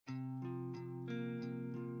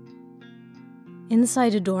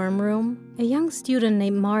Inside a dorm room, a young student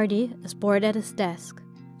named Marty is bored at his desk.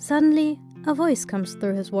 Suddenly, a voice comes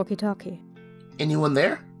through his walkie-talkie. Anyone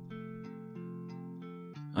there?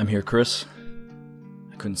 I'm here, Chris.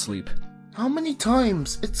 I couldn't sleep. How many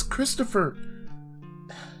times? It's Christopher.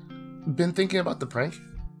 Been thinking about the prank?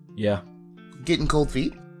 Yeah. Getting cold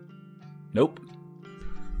feet? Nope.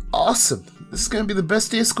 Awesome! This is gonna be the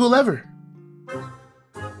best day of school ever!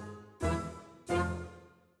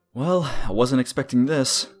 Well, I wasn't expecting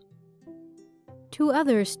this. Two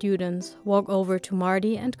other students walk over to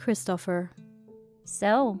Marty and Christopher.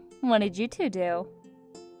 So, what did you two do?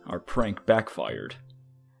 Our prank backfired.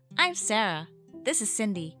 I'm Sarah. This is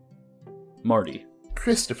Cindy. Marty.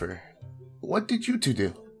 Christopher, what did you two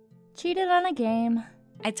do? Cheated on a game.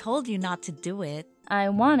 I told you not to do it. I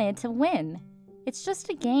wanted to win. It's just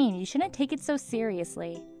a game. You shouldn't take it so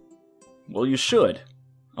seriously. Well, you should.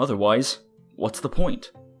 Otherwise, what's the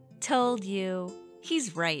point? Told you.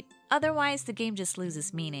 He's right. Otherwise, the game just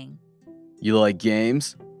loses meaning. You like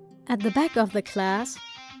games? At the back of the class,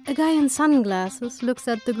 a guy in sunglasses looks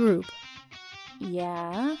at the group.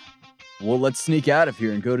 Yeah? Well, let's sneak out of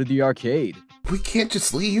here and go to the arcade. We can't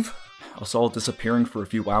just leave. Us all disappearing for a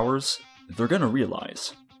few hours? They're gonna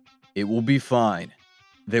realize. It will be fine.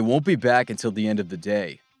 They won't be back until the end of the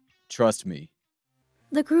day. Trust me.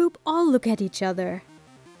 The group all look at each other.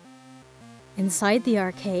 Inside the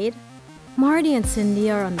arcade, Marty and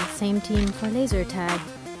Cindy are on the same team for laser tag.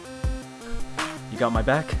 You got my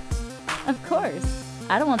back? Of course.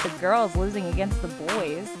 I don't want the girls losing against the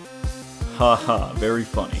boys. Haha, very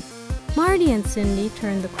funny. Marty and Cindy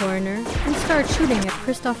turn the corner and start shooting at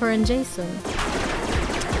Christopher and Jason.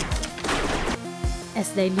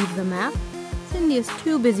 As they leave the map, Cindy is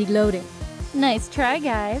too busy gloating. Nice try,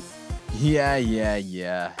 guys.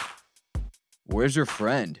 Yeah. Where's your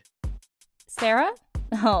friend? Sarah?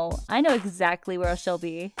 Oh, I know exactly where she'll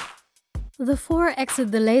be. The four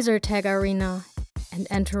exit the laser tag arena and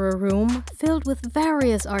enter a room filled with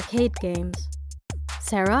various arcade games.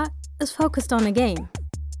 Sarah is focused on a game.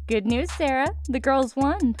 Good news, Sarah. The girls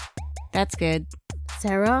won. That's good.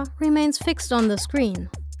 Sarah remains fixed on the screen.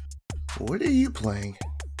 What are you playing?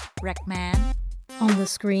 Wreckman. On the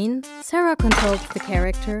screen, Sarah controls the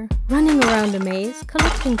character, running around a maze,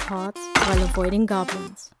 collecting pots while avoiding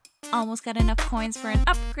goblins. Almost got enough coins for an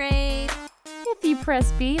upgrade. If you press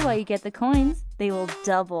B while you get the coins, they will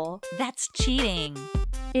double. That's cheating.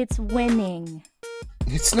 It's winning.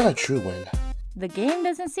 It's not a true win. The game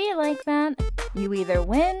doesn't see it like that. You either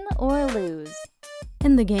win or lose.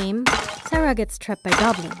 In the game, Sarah gets trapped by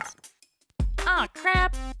goblins. Aw,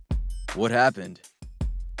 crap. What happened?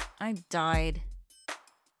 I died.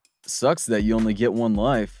 Sucks that you only get one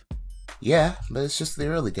life. Yeah, but it's just the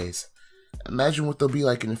early days. Imagine what they'll be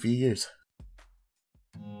like in a few years.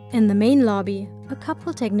 In the main lobby, a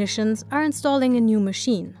couple technicians are installing a new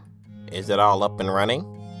machine. Is it all up and running?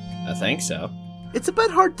 I think so. It's a bit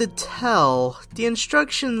hard to tell. The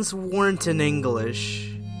instructions weren't in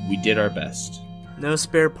English. We did our best. No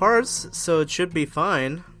spare parts, so it should be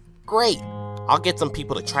fine. Great! I'll get some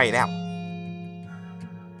people to try it out.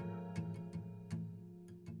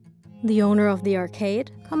 The owner of the arcade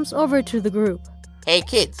comes over to the group. Hey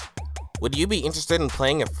kids, would you be interested in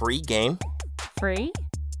playing a free game? Free?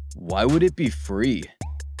 Why would it be free?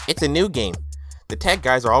 It's a new game. The tech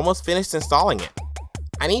guys are almost finished installing it.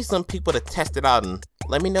 I need some people to test it out and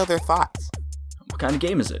let me know their thoughts. What kind of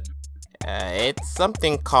game is it? It's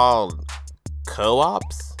something called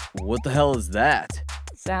co-ops. What the hell is that?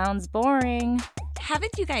 Sounds boring.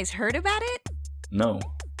 Haven't you guys heard about it? No.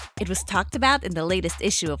 It was talked about in the latest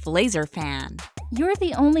issue of Laser Fan. You're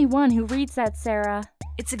the only one who reads that, Sarah.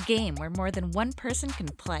 It's a game where more than one person can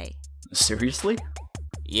play. Seriously?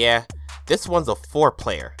 Yeah, this one's a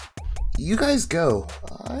 4-player. You guys go.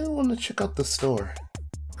 I want to check out the store.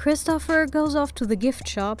 Christopher goes off to the gift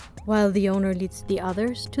shop while the owner leads the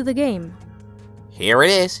others to the game. Here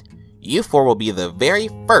it is. You 4 will be the very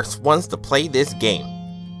first ones to play this game.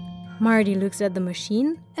 Marty looks at the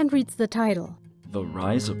machine and reads the title. The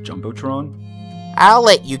Rise of Jumbotron? I'll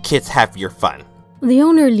let you kids have your fun. The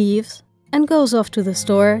owner leaves and goes off to the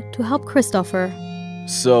store to help Christopher.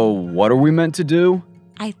 So, what are we meant to do?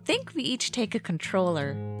 I think we each take a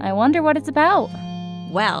controller. I wonder what it's about.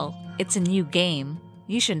 Well, it's a new game.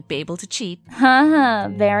 You shouldn't be able to cheat. Haha,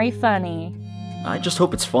 very funny. I just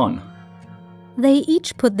hope it's fun. They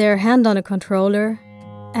each put their hand on a controller,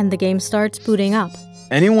 and the game starts booting up.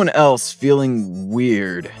 Anyone else feeling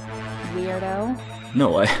weird? Weirdo.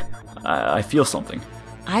 No, I feel something.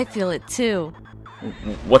 I feel it too.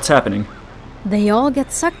 What's happening? They all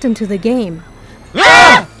get sucked into the game.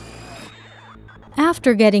 Ah!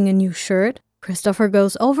 After getting a new shirt, Christopher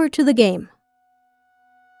goes over to the game.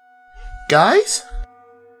 Guys?